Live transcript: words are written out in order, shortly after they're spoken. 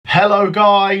Hello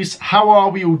guys, how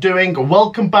are we all doing?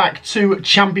 Welcome back to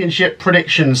Championship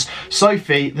Predictions.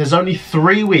 Sophie, there's only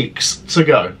 3 weeks to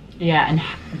go. Yeah, and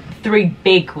 3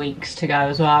 big weeks to go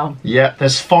as well. Yeah,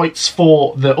 there's fights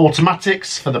for the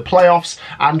automatics, for the playoffs,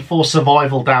 and for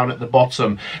survival down at the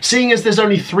bottom. Seeing as there's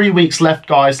only 3 weeks left,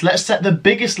 guys, let's set the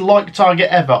biggest like target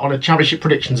ever on a Championship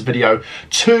Predictions video.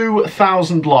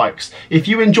 2,000 likes. If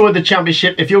you enjoy the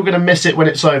Championship, if you're going to miss it when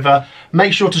it's over,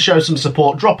 make sure to show some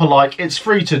support. Drop a like. It's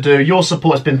free to do. Your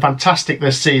support has been fantastic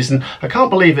this season. I can't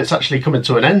believe it's actually coming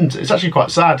to an end. It's actually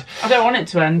quite sad. I don't want it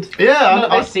to end. Yeah.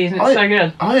 Not this season. It's so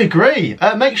good. I agree.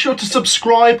 Make sure to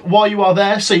subscribe while you are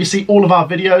there so you see all of our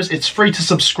videos. It's free to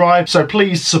subscribe, so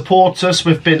please support us.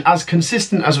 We've been as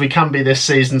consistent as we can be this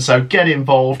season, so get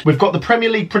involved. We've got the Premier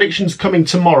League predictions coming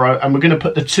tomorrow, and we're going to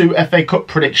put the 2 FA Cup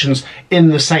predictions in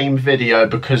the same video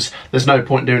because there's no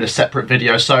point doing a separate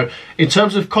video. So in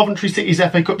terms of Coventry City's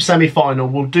FA Cup semi-final,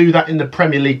 we'll do that in the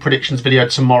Premier League predictions video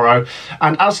tomorrow.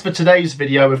 And as for today's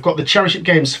video, we've got the Championship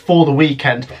games for the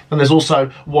weekend, and there's also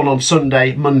one on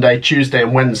Sunday, Monday, Tuesday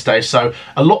and Wednesday, so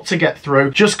a lot to get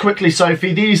through. Just quickly,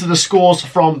 Sophie, these are the scores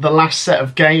from the last set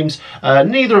of games.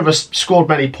 Neither of us scored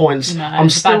many points. No,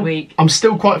 it's a bad week. I'm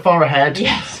still quite far ahead.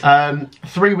 Yes.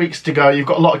 3 weeks to go. You've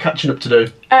got a lot of catching up to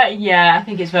do. Yeah, I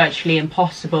think it's virtually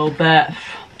impossible, but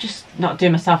just not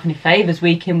doing myself any favours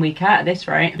week in, week out at this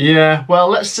rate. Yeah, well,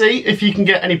 let's see if you can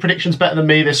get any predictions better than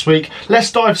me this week.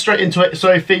 Let's dive straight into it,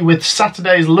 Sophie, with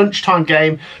Saturday's lunchtime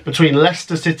game between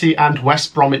Leicester City and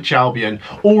West Bromwich Albion.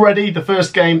 Already, the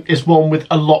first game is one with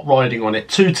a lot riding on it.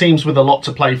 2 teams with a lot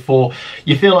to play for.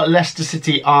 You feel like Leicester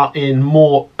City are in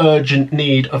more urgent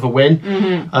need of a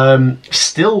win.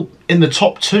 Still in the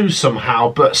top 2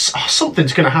 somehow, but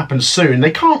something's going to happen soon.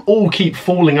 They can't all keep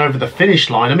falling over the finish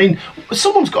line. I mean,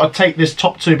 someone's got to take this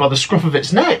top 2 by the scruff of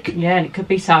its neck. Yeah, and it could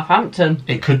be Southampton.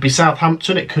 It could be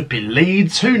Southampton, it could be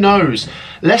Leeds, who knows?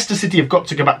 Leicester City have got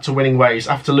to go back to winning ways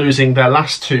after losing their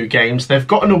last 2 games. They've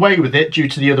gotten away with it due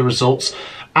to the other results.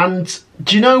 And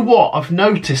do you know what I've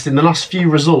noticed in the last few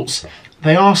results?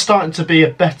 They are starting to be a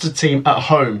better team at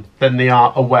home than they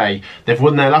are away. They've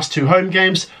won their last 2 home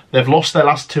games. They've lost their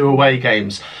last 2 away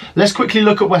games. Let's quickly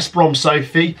look at West Brom,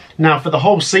 Sophie. Now, for the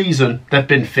whole season, they've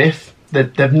been 5th.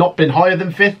 They've not been higher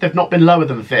than 5th. They've not been lower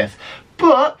than 5th.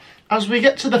 But as we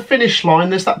get to the finish line,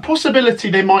 there's that possibility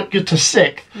they might get to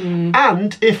 6th.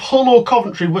 And if Hull or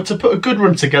Coventry were to put a good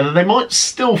run together, they might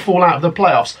still fall out of the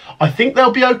playoffs. I think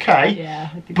they'll be okay.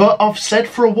 Yeah, but I've said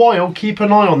for a while, keep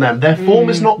an eye on them. Their form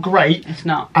is not great. It's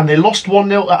not. And they lost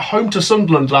 1-0 at home to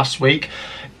Sunderland last week.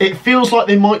 It feels like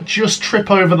they might just trip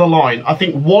over the line. I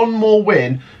think one more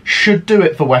win should do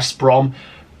it for West Brom,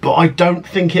 but I don't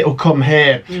think it'll come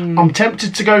here. I'm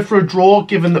tempted to go for a draw,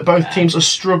 given that both teams are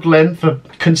struggling for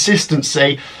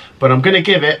consistency, but I'm going to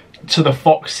give it to the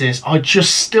Foxes. I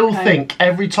just still think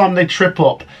every time they trip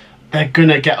up, they're going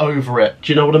to get over it.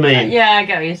 Do you know what I mean? Yeah, I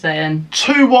get what you're saying.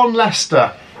 2-1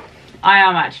 Leicester. I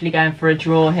am actually going for a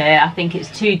draw here. I think it's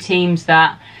 2 teams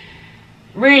that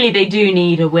really they do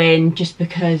need a win just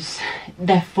because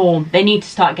their form. They need to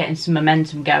start getting some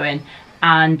momentum going,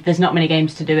 and there's not many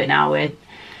games to do it now with.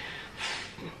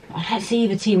 I don't see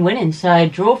either team winning, so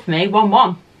draw for me,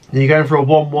 1-1. You're going for a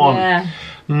 1-1?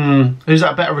 Yeah. Who's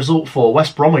that a better result for?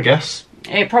 West Brom, I guess.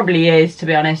 It probably is, to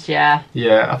be honest, yeah.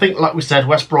 Yeah, I think, like we said,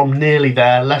 West Brom nearly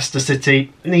there. Leicester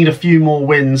City need a few more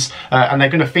wins, and they're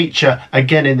going to feature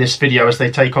again in this video as they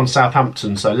take on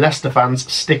Southampton. So Leicester fans,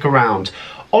 stick around.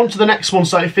 On to the next one,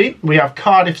 Sophie. We have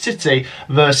Cardiff City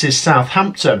versus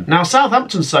Southampton. Now,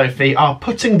 Southampton, Sophie, are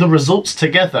putting the results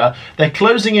together. They're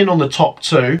closing in on the top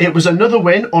 2. It was another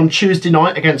win on Tuesday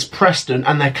night against Preston,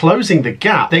 and they're closing the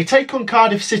gap. They take on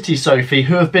Cardiff City, Sophie,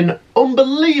 who have been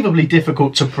unbelievably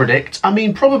difficult to predict. I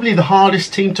mean, probably the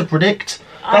hardest team to predict.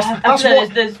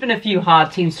 There's been a few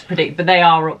hard teams to predict, but they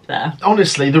are up there.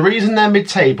 Honestly, the reason they're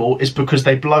mid-table is because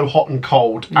they blow hot and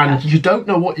cold, and you don't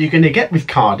know what you're going to get with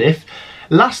Cardiff.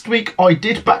 Last week, I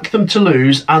did back them to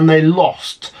lose, and they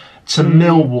lost to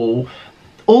Millwall.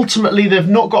 Ultimately, they've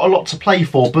not got a lot to play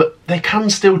for, but they can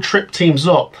still trip teams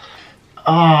up.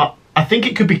 I think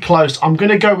it could be close. I'm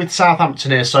going to go with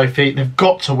Southampton here, Sophie. They've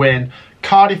got to win.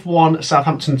 Cardiff 1,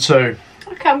 Southampton 2.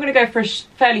 Okay, I'm going to go for a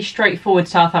fairly straightforward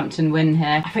Southampton win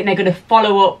here. I think they're going to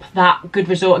follow up that good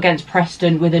result against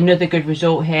Preston with another good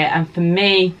result here. And for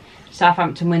me,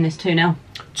 Southampton win this 2-0.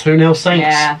 2-0 Saints.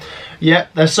 Yeah. Yeah,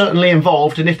 they're certainly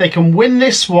involved. And if they can win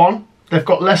this one, they've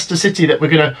got Leicester City that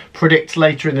we're going to predict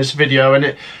later in this video. And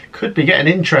it could be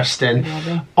getting interesting.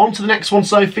 On to the next one,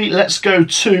 Sophie. Let's go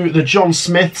to the John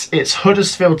Smiths. It's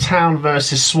Huddersfield Town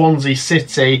versus Swansea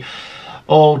City.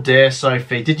 Oh dear,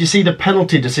 Sophie. Did you see the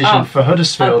penalty decision for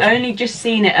Huddersfield? I've only just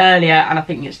seen it earlier and I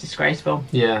think it's disgraceful.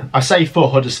 Yeah, I say for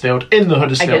Huddersfield, in the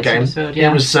Huddersfield game.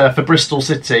 It was for Bristol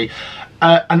City.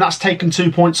 And that's taken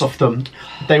 2 points off them.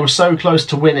 They were so close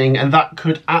to winning, and that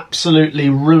could absolutely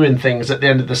ruin things at the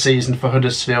end of the season for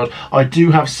Huddersfield. I do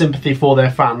have sympathy for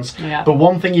their fans, but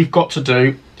one thing you've got to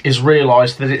do is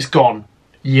realise that it's gone.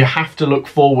 You have to look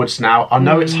forwards now. I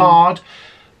know it's hard,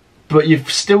 but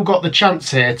you've still got the chance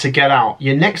here to get out.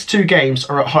 Your next 2 games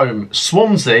are at home,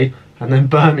 Swansea and then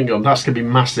Birmingham. That's going to be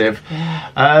massive.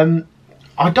 Yeah.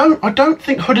 I don't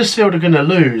think Huddersfield are going to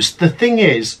lose. The thing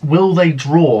is, will they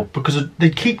draw? Because they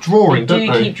keep drawing, don't they?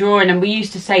 They do keep drawing, and we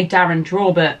used to say Darren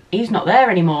draw, but he's not there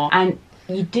anymore. And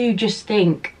you do just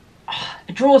think,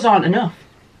 draws aren't enough.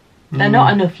 They're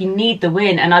not enough. You need the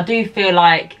win. And I do feel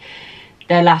like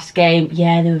their last game,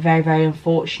 yeah, they were very, very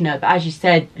unfortunate. But as you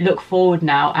said, look forward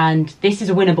now, and this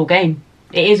is a winnable game.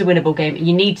 It is a winnable game.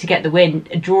 You need to get the win.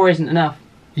 A draw isn't enough.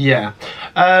 Yeah.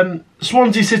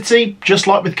 Swansea City, just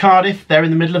like with Cardiff, they're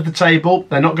in the middle of the table.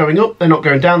 They're not going up, they're not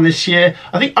going down this year.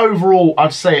 I think overall,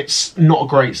 I'd say it's not a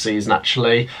great season,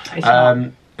 actually.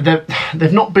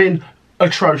 They've not been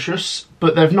atrocious,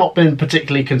 but they've not been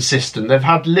particularly consistent. They've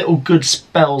had little good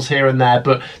spells here and there,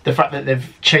 but the fact that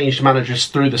they've changed managers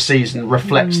through the season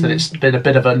reflects that it's been a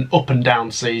bit of an up and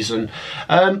down season.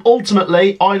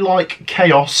 Ultimately, I like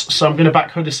chaos, so I'm going to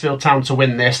back Huddersfield Town to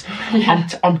win this. Yeah.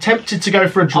 I'm tempted to go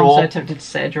for a draw. I'm so tempted to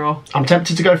say a draw. I'm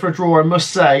tempted to go for a draw, I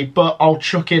must say, but I'll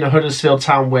chuck in a Huddersfield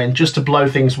Town win just to blow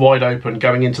things wide open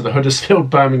going into the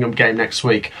Huddersfield-Birmingham game next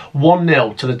week.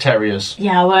 1-0 to the Terriers.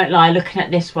 Yeah, I won't lie. Looking at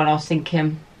this one, I was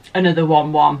thinking another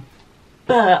 1-1,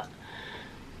 but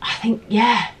I think,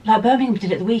 yeah, like Birmingham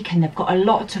did at the weekend, they've got a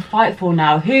lot to fight for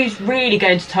now. Who's really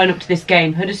going to turn up to this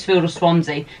game, Huddersfield or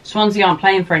Swansea? Swansea aren't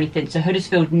playing for anything, so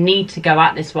Huddersfield need to go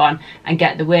at this one and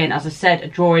get the win. As I said, a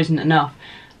draw isn't enough,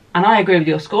 and I agree with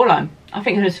your scoreline. I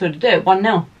think Huddersfield will do it,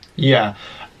 1-0. Yeah.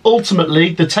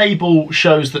 Ultimately, the table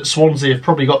shows that Swansea have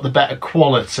probably got the better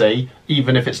quality,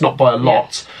 even if it's not by a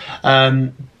lot. Yeah.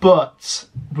 But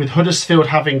with Huddersfield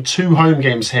having 2 home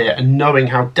games here and knowing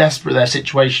how desperate their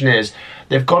situation is,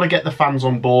 they've got to get the fans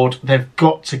on board. They've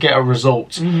got to get a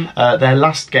result. Their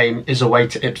last game is away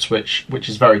to Ipswich, which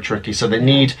is very tricky. So they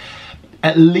need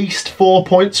at least 4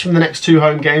 points from the next 2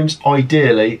 home games,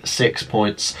 ideally 6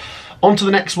 points. On to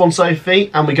the next one, Sophie,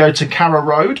 and we go to Carrow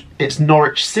Road. It's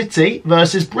Norwich City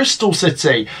versus Bristol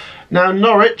City. Now,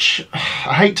 Norwich,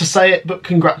 I hate to say it, but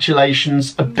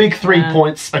congratulations. A big 3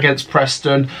 points against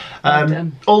Preston.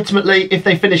 Ultimately, if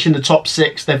they finish in the top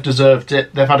 6, they've deserved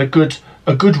it. They've had a good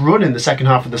run in the second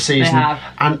half of the season,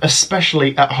 and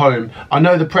especially at home. I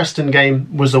know the Preston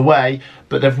game was away,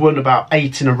 but they've won about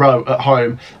 8 in a row at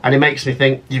home, and it makes me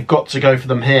think you've got to go for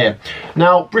them here.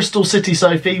 Now, Bristol City,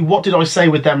 Sophie, what did I say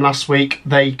with them last week?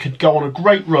 They could go on a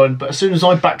great run, but as soon as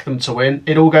I back them to win,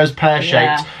 it all goes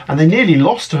pear-shaped, and they nearly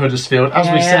lost to Huddersfield.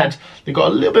 As we said, they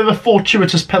got a little bit of a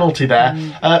fortuitous penalty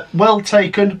there. Well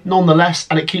taken, nonetheless,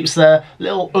 and it keeps their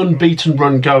little unbeaten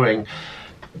run going.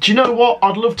 Do you know what?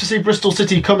 I'd love to see Bristol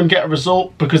City come and get a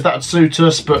result because that'd suit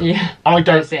us, but I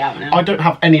don't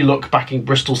have any luck backing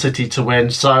Bristol City to win,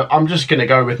 so I'm just going to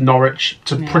go with Norwich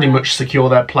to pretty much secure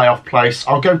their playoff place.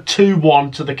 I'll go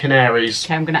 2-1 to the Canaries.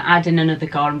 Okay, I'm going to add in another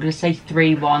goal. I'm going to say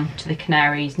 3-1 to the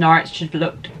Canaries. Norwich should have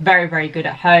looked very, very good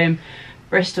at home.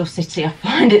 Bristol City, I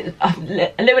find it a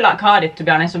little bit like Cardiff, to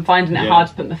be honest. I'm finding it hard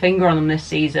to put my finger on them this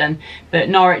season. But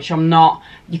Norwich, I'm not.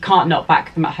 You can't not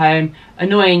back them at home.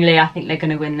 Annoyingly, I think they're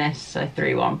going to win this, so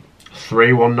 3-1.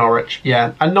 3-1 Norwich,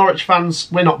 yeah. And Norwich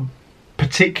fans, we're not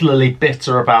particularly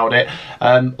bitter about it.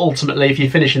 Ultimately, if you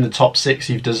finish in the top 6,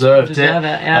 you've deserved it.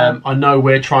 I know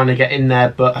we're trying to get in there,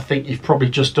 but I think you've probably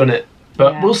just done it.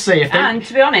 But we'll see if they... And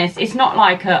to be honest, it's not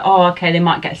like, okay, they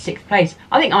might get 6th place.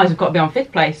 I think ours have got to be on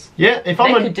 5th place. Yeah, they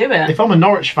could do it. If I'm a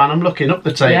Norwich fan, I'm looking up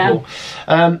the table.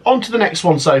 On to the next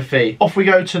one, Sophie. Off we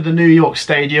go to the New York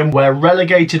Stadium, where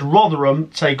relegated Rotherham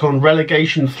take on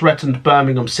relegation-threatened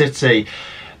Birmingham City.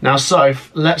 Now,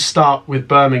 Soph, let's start with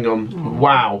Birmingham.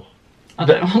 Wow. I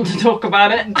don't want to talk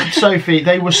about it. Sophie,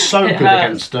 they were so good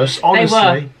against us, honestly.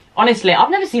 They were. Honestly, I've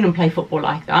never seen them play football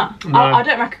like that. No. I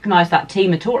don't recognise that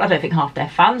team at all. I don't think half their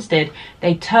fans did.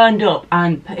 They turned up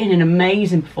and put in an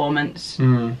amazing performance.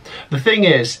 The thing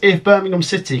is, if Birmingham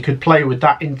City could play with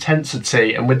that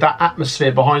intensity and with that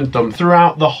atmosphere behind them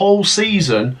throughout the whole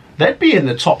season, they'd be in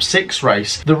the top 6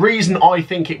 race. The reason I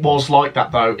think it was like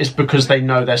that, though, is because they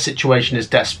know their situation is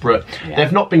desperate.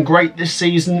 They've not been great this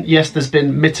season. Yes, there's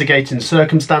been mitigating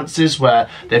circumstances where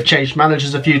they've changed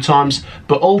managers a few times,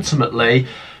 but ultimately,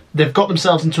 they've got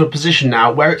themselves into a position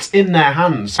now where it's in their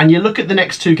hands. And you look at the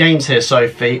next 2 games here,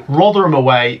 Sophie, Rotherham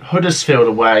away, Huddersfield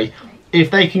away. If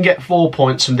they can get 4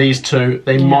 points from these 2,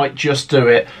 they might just do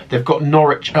it. They've got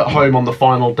Norwich at home on the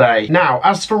final day. Now,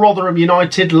 as for Rotherham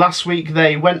United, last week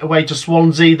they went away to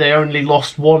Swansea. They only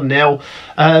lost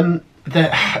 1-0.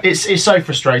 It's so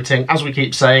frustrating, as we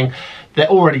keep saying. They're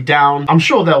already down. I'm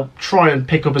sure they'll try and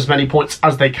pick up as many points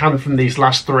as they can from these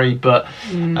last 3, but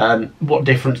what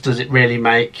difference does it really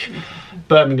make?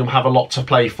 Birmingham have a lot to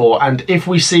play for, and if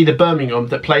we see the Birmingham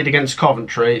that played against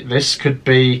Coventry, this could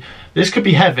be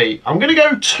heavy. I'm going to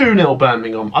go 2-0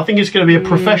 Birmingham. I think it's going to be a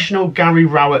professional Gary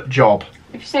Rowett job.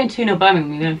 If you're saying 2-0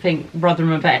 Birmingham, you're going to think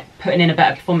Rotherham are putting in a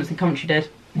better performance than Coventry did.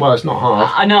 Well, it's not hard.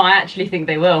 I know, I actually think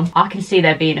they will. I can see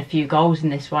there being a few goals in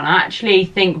this one. I actually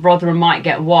think Rotherham might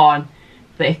get 1.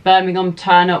 But if Birmingham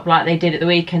turn up like they did at the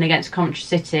weekend against Coventry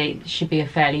City, it should be a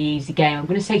fairly easy game. I'm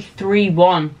going to say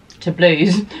 3-1 to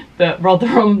Blues, but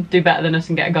Rotherham do better than us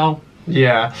and get a goal.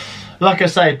 Yeah. Like I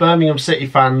say, Birmingham City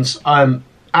fans,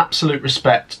 absolute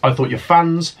respect. I thought your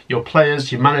fans, your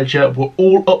players, your manager were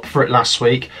all up for it last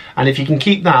week. And if you can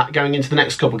keep that going into the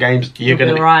next couple of games,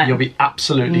 you'll be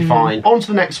absolutely fine. On to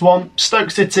the next one.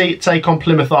 Stoke City take on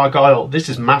Plymouth Argyle. This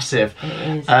is massive.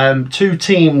 It is. 2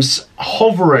 teams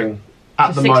hovering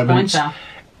at the moment.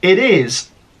 It is.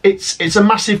 It's a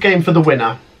massive game for the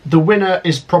winner. The winner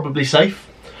is probably safe.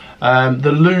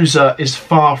 The loser is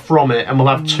far from it, and we'll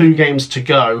have 2 games to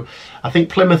go. I think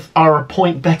Plymouth are a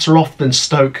point better off than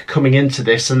Stoke coming into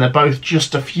this, and they're both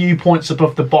just a few points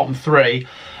above the bottom 3.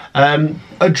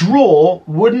 A draw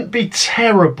wouldn't be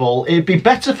terrible. It'd be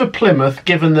better for Plymouth,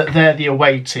 given that they're the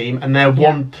away team and they're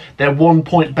 1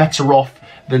 point better off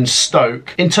than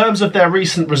Stoke. In terms of their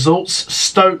recent results,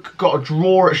 Stoke got a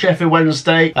draw at Sheffield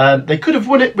Wednesday. They could have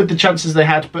won it with the chances they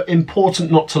had, but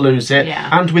important not to lose it. Yeah.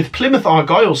 And with Plymouth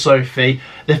Argyle, Sophie,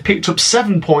 they've picked up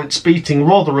 7 points, beating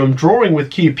Rotherham, drawing with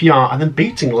QPR, and then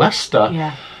beating Leicester.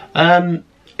 Yeah.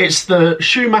 It's the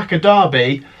Schumacher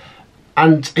derby,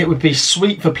 and it would be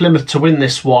sweet for Plymouth to win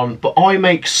this one, but I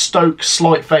make Stoke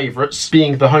slight favourites,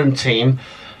 being the home team.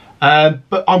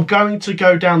 But I'm going to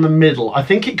go down the middle. I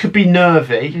think it could be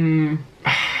nervy.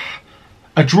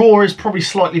 A draw is probably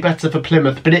slightly better for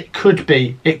Plymouth, but it could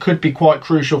be quite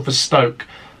crucial for Stoke.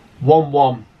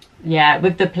 1-1. Yeah,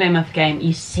 with the Plymouth game,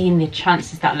 you've seen the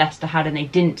chances that Leicester had and they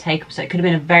didn't take them, so it could have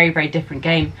been a very, very different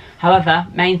game. However,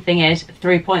 main thing is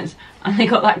 3 points and they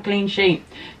got that clean sheet.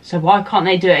 So why can't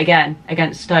they do it again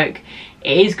against Stoke?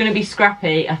 It is going to be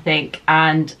scrappy, I think,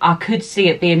 and I could see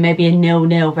it being maybe a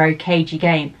 0-0, very cagey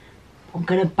game. I'm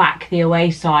going to back the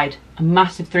away side. A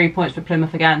massive 3 points for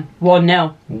Plymouth again.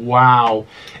 1-0. Wow.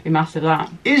 Be massive, that.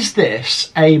 Is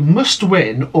this a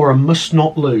must-win or a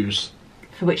must-not-lose?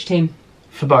 For which team?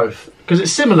 For both. Because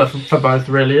it's similar for both,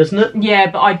 really, isn't it? Yeah,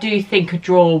 but I do think a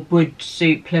draw would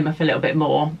suit Plymouth a little bit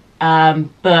more.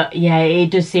 But yeah,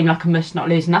 it does seem like a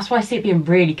must-not-lose, and that's why I see it being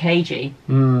really cagey.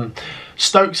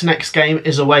 Stoke's next game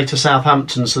is away to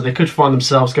Southampton, so they could find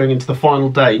themselves going into the final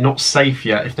day not safe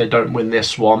yet if they don't win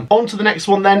this one. On to the next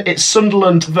one then. It's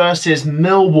Sunderland versus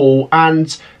Millwall,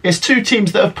 and it's 2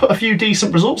 teams that have put a few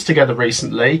decent results together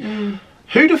recently.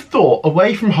 Who'd have thought,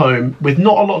 away from home, with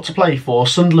not a lot to play for,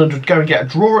 Sunderland would go and get a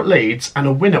draw at Leeds and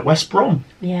a win at West Brom?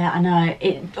 Yeah, I know.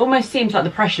 It almost seems like the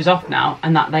pressure's off now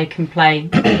and that they can play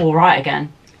all right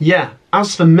again. Yeah.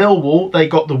 As for Millwall, they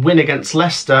got the win against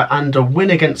Leicester and a win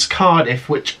against Cardiff,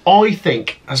 which I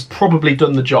think has probably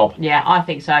done the job. Yeah, I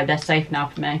think so. They're safe now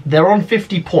for me. They're on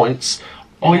 50 points.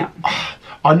 Yeah.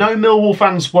 I know Millwall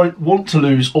fans won't want to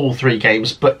lose all 3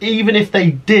 games, but even if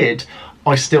they did,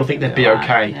 I still think they'd be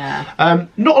okay. Yeah.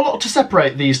 Not a lot to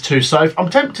separate these 2, so I'm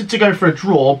tempted to go for a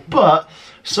draw, but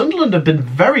Sunderland have been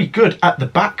very good at the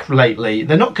back lately.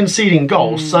 They're not conceding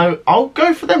goals, so I'll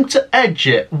go for them to edge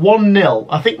it. 1-0.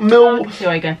 I think I can see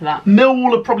why you're going for that.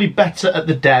 Millwall are probably better at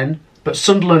the den, but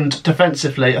Sunderland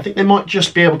defensively, I think they might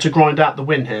just be able to grind out the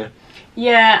win here.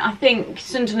 Yeah, I think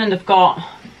Sunderland have got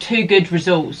 2 good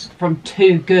results from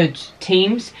 2 good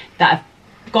teams that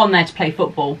have gone there to play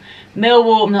football.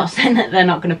 Millwall, I'm not saying that they're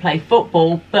not going to play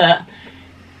football, but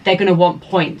they're going to want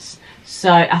points.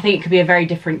 So I think it could be a very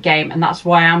different game, and that's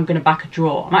why I'm going to back a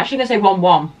draw. I'm actually going to say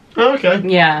 1-1. Oh, okay.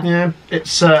 Yeah. Yeah.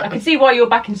 It's. I can see why you're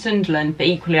backing Sunderland, but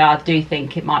equally I do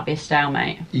think it might be a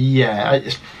stalemate. Yeah.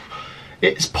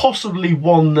 It's possibly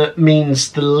one that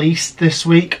means the least this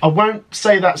week. I won't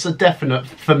say that's a definite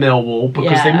for Millwall,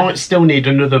 because they might still need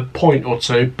another point or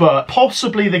 2, but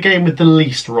possibly the game with the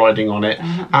least riding on it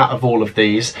out of all of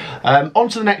these. On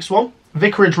to the next one.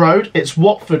 Vicarage Road, it's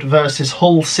Watford versus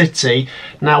Hull City.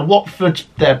 Now Watford,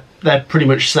 they're pretty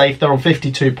much safe. They're on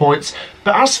 52 points.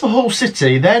 But as for Hull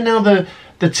City, they're now the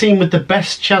the team with the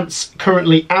best chance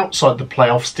currently outside the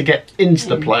playoffs to get into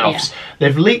the playoffs.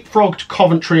 They've leapfrogged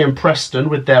Coventry and Preston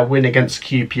with their win against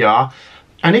QPR.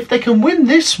 And if they can win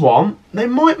this one, they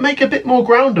might make a bit more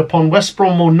ground upon West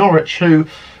Brom or Norwich, who,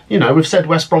 you know, we've said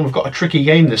West Brom have got a tricky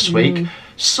game this week.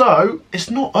 So it's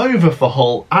not over for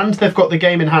Hull, and they've got the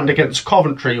game in hand against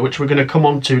Coventry, which we're going to come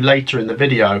on to later in the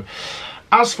video.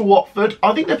 As for Watford,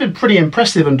 I think they've been pretty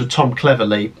impressive under Tom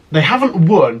Cleverley. They haven't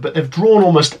won, but they've drawn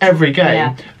almost every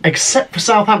game, except for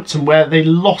Southampton, where they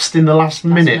lost in the last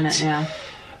minute.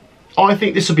 I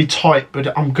think this will be tight,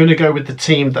 but I'm going to go with the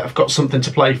team that have got something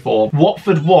to play for.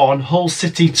 Watford 1, Hull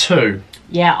City 2.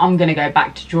 Yeah, I'm going to go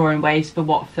back to drawing ways for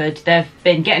Watford. They've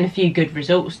been getting a few good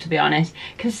results, to be honest.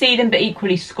 Conceding, but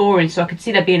equally scoring, so I could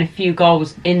see there being a few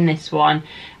goals in this one.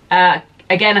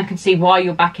 Again, I can see why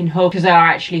you're backing Hull, because they are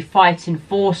actually fighting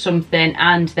for something,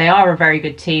 and they are a very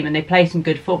good team, and they play some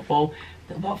good football.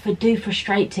 But Watford do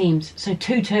frustrate teams, so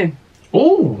 2-2.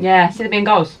 Oh, yeah, see there being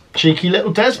goals. Cheeky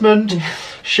little Desmond.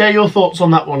 Share your thoughts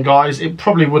on that one, guys. It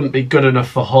probably wouldn't be good enough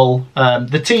for Hull.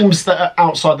 The teams that are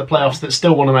outside the playoffs that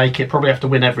still want to make it probably have to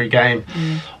win every game.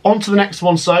 On to the next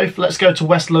one, Soph. Let's go to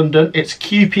West London. It's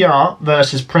QPR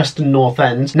versus Preston North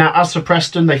End. Now, as for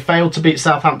Preston, they failed to beat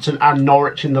Southampton and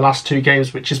Norwich in the last 2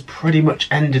 games, which has pretty much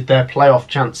ended their playoff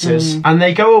chances. And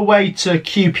they go away to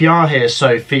QPR here,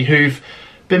 Sophie, who've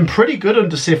been pretty good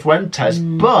under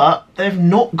Cifuentes, but they've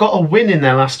not got a win in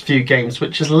their last few games,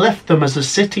 which has left them as a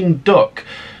sitting duck.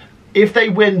 If they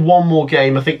win one more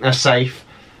game, I think they're safe.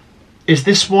 Is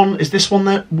this one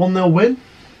they'll win?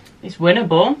 It's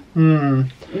winnable.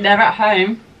 They're at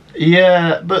home.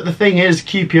 Yeah, but the thing is,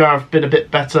 QPR have been a bit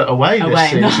better away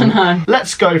this season. No.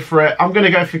 Let's go for it. I'm going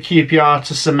to go for QPR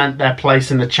to cement their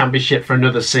place in the Championship for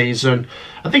another season.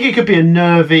 I think it could be a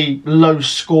nervy,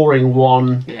 low-scoring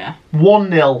one. Yeah.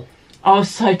 1-0. I was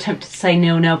so tempted to say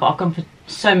 0-0, but I've gone for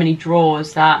so many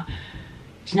draws that,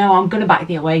 you know, I'm going to back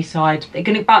the away side. They're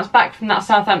going to bounce back from that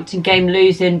Southampton game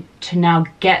losing to now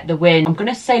get the win. I'm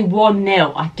going to say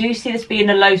 1-0. I do see this being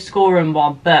a low-scoring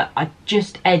one, but I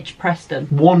just edge Preston.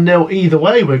 1-0 either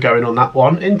way we're going on that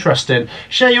one. Interesting.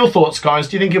 Share your thoughts, guys.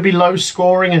 Do you think it'll be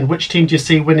low-scoring, and which team do you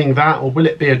see winning that, or will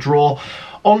it be a draw?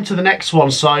 On to the next one,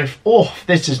 Soph. Oh,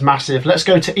 this is massive. Let's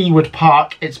go to Ewood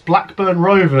Park. It's Blackburn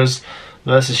Rovers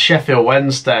versus Sheffield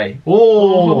Wednesday.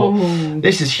 Oh,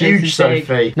 this is huge,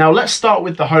 Sophie. Now, let's start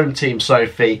with the home team,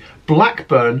 Sophie.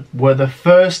 Blackburn were the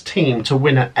first team to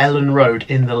win at Ellen Road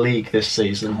in the league this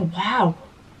season. Oh, wow.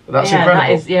 That's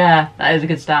incredible. That is a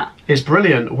good stat. It's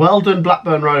brilliant. Well done,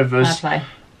 Blackburn Rovers. Fair play.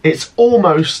 It's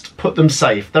almost put them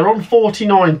safe. They're on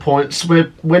 49 points. We're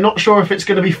not sure if it's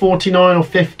going to be 49 or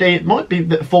 50. It might be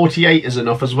that 48 is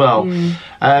enough as well.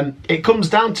 It comes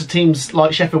down to teams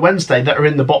like Sheffield Wednesday that are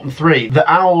in the bottom 3. The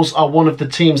Owls are one of the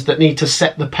teams that need to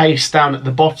set the pace down at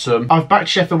the bottom. I've backed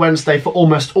Sheffield Wednesday for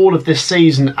almost all of this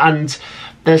season, and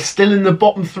they're still in the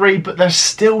bottom 3, but they're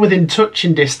still within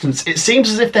touching distance. It seems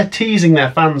as if they're teasing their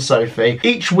fans, Sophie.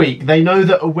 Each week, they know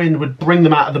that a win would bring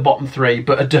them out of the bottom 3,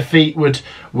 but a defeat would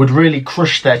really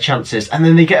crush their chances. And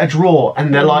then they get a draw,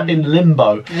 and they're like in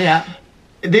limbo. Yeah.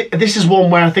 This is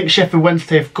one where I think Sheffield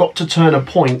Wednesday have got to turn a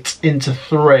point into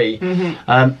 3.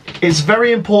 It's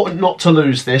very important not to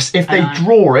lose this. If they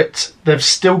draw it, they've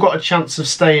still got a chance of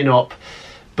staying up.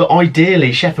 But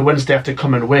ideally, Sheffield Wednesday have to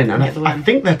come and win. And I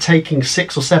think they're taking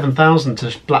 6,000 or 7,000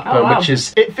 to Blackburn, which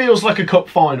is... It feels like a cup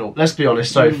final, let's be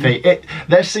honest, Sophie.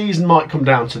 Their season might come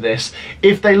down to this.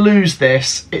 If they lose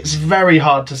this, it's very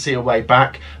hard to see a way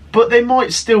back. But they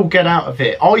might still get out of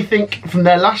it. I think from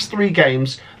their last 3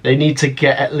 games, they need to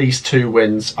get at least 2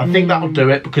 wins. I think that'll do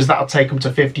it, because that'll take them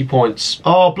to 50 points.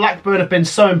 Oh, Blackburn have been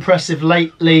so impressive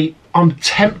lately. I'm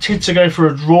tempted to go for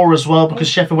a draw as well, because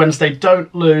Sheffield Wednesday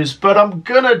don't lose. But I'm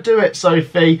going to do it,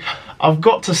 Sophie. I've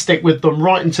got to stick with them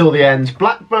right until the end.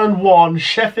 Blackburn 1,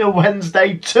 Sheffield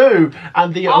Wednesday 2.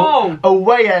 And the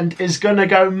away end is going to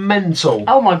go mental.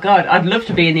 Oh, my God. I'd love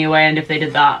to be in the away end if they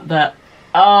did that, but...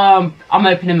 I'm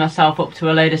opening myself up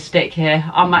to a load of stick here.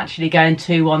 I'm actually going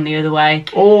 2-1 the other way.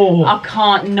 I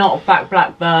can't not back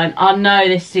Blackburn. I know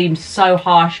this seems so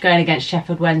harsh going against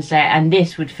Sheffield Wednesday, and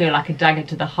this would feel like a dagger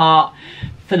to the heart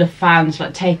for the fans,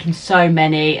 like taking so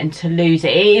many and to lose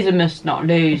it. It is a must not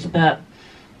lose, but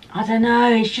I don't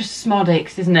know, it's just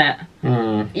Smodics, isn't it?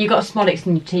 You got Smodics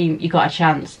in your team, you got a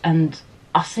chance, and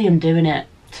I see them doing it.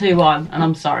 2-1, and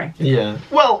I'm sorry. Yeah.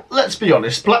 Well, let's be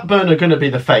honest. Blackburn are going to be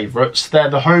the favourites. They're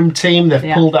the home team.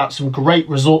 They've pulled out some great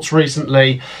results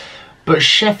recently. But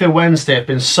Sheffield Wednesday have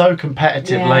been so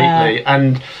competitive lately,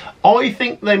 and I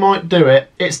think they might do it.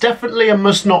 It's definitely a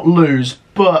must not lose,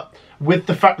 but with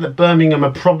the fact that Birmingham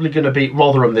are probably going to beat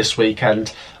Rotherham this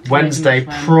weekend, Wednesday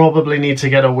probably need to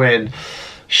get a win.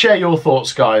 Share your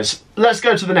thoughts, guys. Let's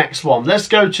go to the next one. Let's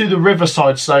go to the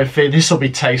Riverside, Sophie. This will be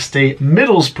tasty.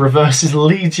 Middlesbrough versus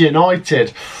Leeds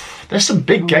United. There's some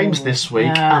big games this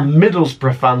week, and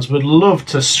Middlesbrough fans would love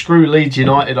to screw Leeds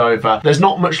United over. There's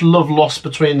not much love lost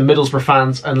between the Middlesbrough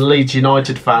fans and Leeds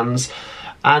United fans.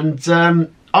 And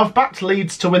I've backed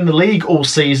Leeds to win the league all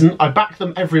season. I back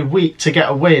them every week to get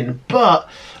a win. But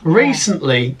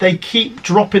recently, they keep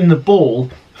dropping the ball.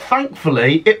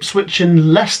 Thankfully, Ipswich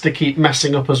and Leicester keep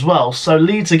messing up as well. So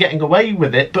Leeds are getting away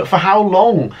with it. But for how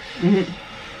long?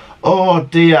 Oh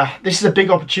dear, this is a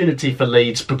big opportunity for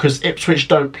Leeds because Ipswich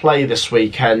don't play this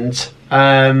weekend.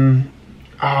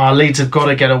 Leeds have got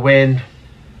to get a win.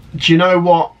 Do you know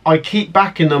what? I keep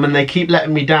backing them and they keep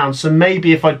letting me down. So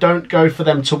maybe if I don't go for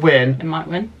them to win... They might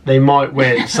win. They might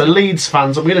win. So Leeds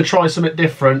fans, I'm going to try something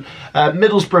different.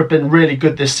 Middlesbrough have been really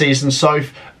good this season. So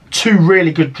 2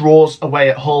 really good draws away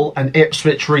at Hull and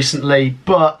Ipswich recently.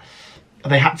 But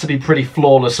they had to be pretty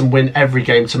flawless and win every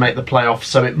game to make the playoffs,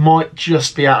 so it might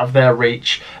just be out of their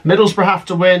reach. Middlesbrough have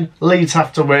to win, Leeds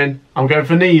have to win. I'm going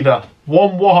for neither.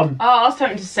 1-1. Oh, I was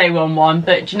tempted to say 1-1,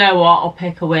 but do you know what? I'll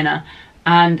pick a winner.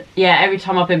 And yeah, every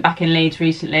time I've been back in Leeds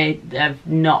recently, they've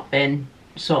not been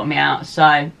sorting me out, so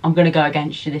I'm going to go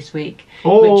against you this week.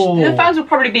 Oh. Which the fans will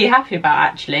probably be happy about,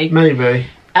 actually. Maybe.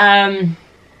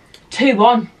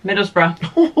 2-1,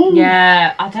 Middlesbrough.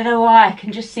 Yeah, I don't know why. I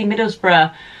can just see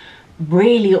Middlesbrough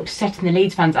really upsetting the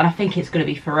Leeds fans, and I think it's going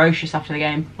to be ferocious after the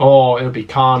game. Oh, it'll be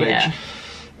carnage.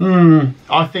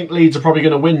 I think Leeds are probably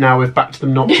going to win now. We've backed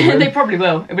them not to win. They probably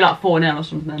will. It'll be like 4-0 or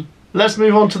something. Let's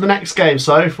move on to the next game.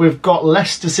 So if we've got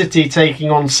Leicester City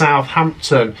taking on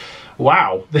Southampton.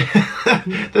 Wow,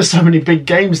 there's so many big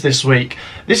games this week.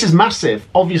 This is massive.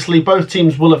 Obviously, both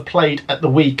teams will have played at the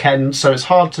weekend, so it's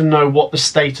hard to know what the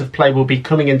state of play will be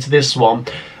coming into this one.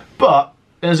 But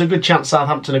there's a good chance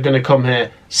Southampton are going to come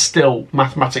here still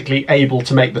mathematically able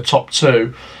to make the top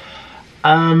 2.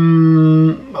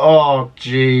 Oh,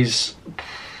 jeez.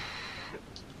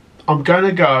 I'm going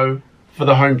to go for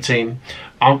the home team.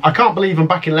 I can't believe I'm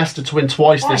backing Leicester to win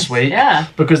twice this week.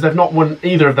 Because they've not won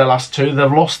either of their last 2.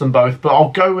 They've lost them both. But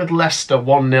I'll go with Leicester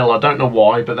 1-0. I don't know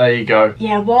why, but there you go.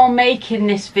 Yeah, while making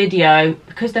this video,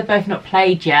 because they've both not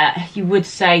played yet, you would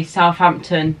say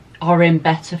Southampton are in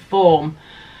better form.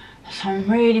 So I'm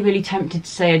really, really tempted to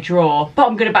say a draw. But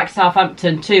I'm going to back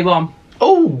Southampton 2-1.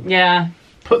 Oh! Yeah.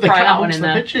 Put the cat amongst the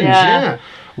pigeons, yeah.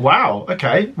 Wow,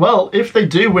 okay. Well, if they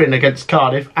do win against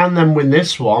Cardiff and then win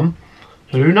this one,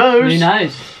 who knows? Who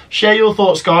knows? Share your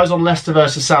thoughts, guys, on Leicester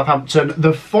versus Southampton.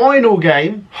 The final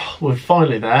game, we're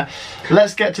finally there.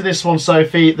 Let's get to this one,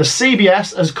 Sophie. The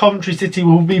CBS, as Coventry City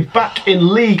will be back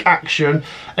in league action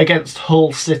against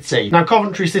Hull City. Now,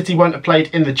 Coventry City won't have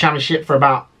played in the Championship for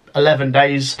about 11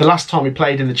 days. The last time we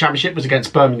played in the Championship was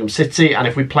against Birmingham City, and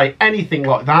if we play anything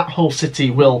like that, Hull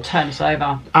City will turn us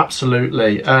over.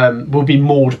 Absolutely. We'll be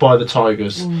mauled by the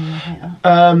Tigers.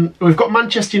 We've got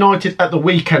Manchester United at the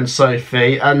weekend,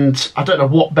 Sophie, and I don't know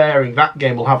what bearing that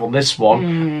game will have on this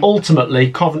one.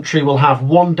 Ultimately, Coventry will have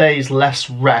 1 day's less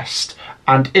rest,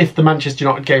 and if the Manchester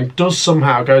United game does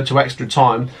somehow go to extra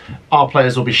time, our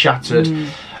players will be shattered.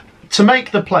 To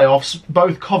make the playoffs,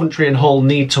 both Coventry and Hull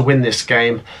need to win this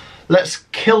game. Let's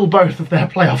kill both of their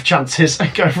playoff chances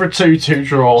and go for a 2-2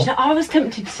 draw. So I was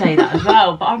tempted to say that as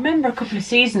well, but I remember a couple of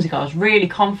seasons ago I was really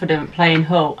confident playing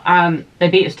Hull and they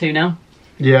beat us 2-0.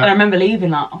 Yeah. And I remember leaving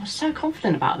like, I was so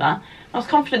confident about that. I was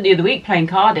confident the other week playing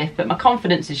Cardiff, but my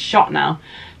confidence is shot now.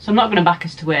 So I'm not going to back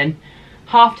us to win.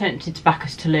 Half tempted to back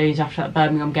us to lose after that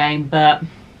Birmingham game, but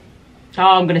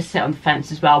I'm going to sit on the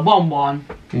fence as well. 1-1.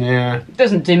 Yeah.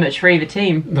 Doesn't do much for either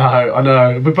team. No, I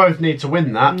know. We both need to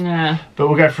win that. Yeah. But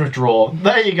we'll go for a draw.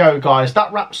 There you go, guys.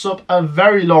 That wraps up a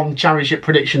very long Championship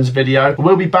predictions video.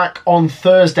 We'll be back on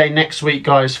Thursday next week,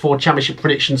 guys, for Championship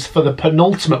predictions for the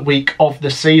penultimate week of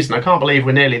the season. I can't believe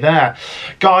we're nearly there.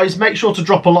 Guys, make sure to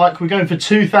drop a like. We're going for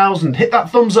 2,000. Hit that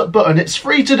thumbs up button. It's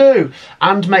free to do.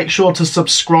 And make sure to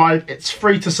subscribe. It's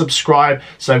free to subscribe.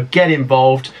 So get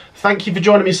involved. Thank you for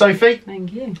joining me, Sophie.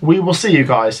 Thank you. We will see you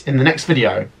guys in the next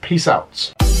video. Peace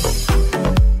out.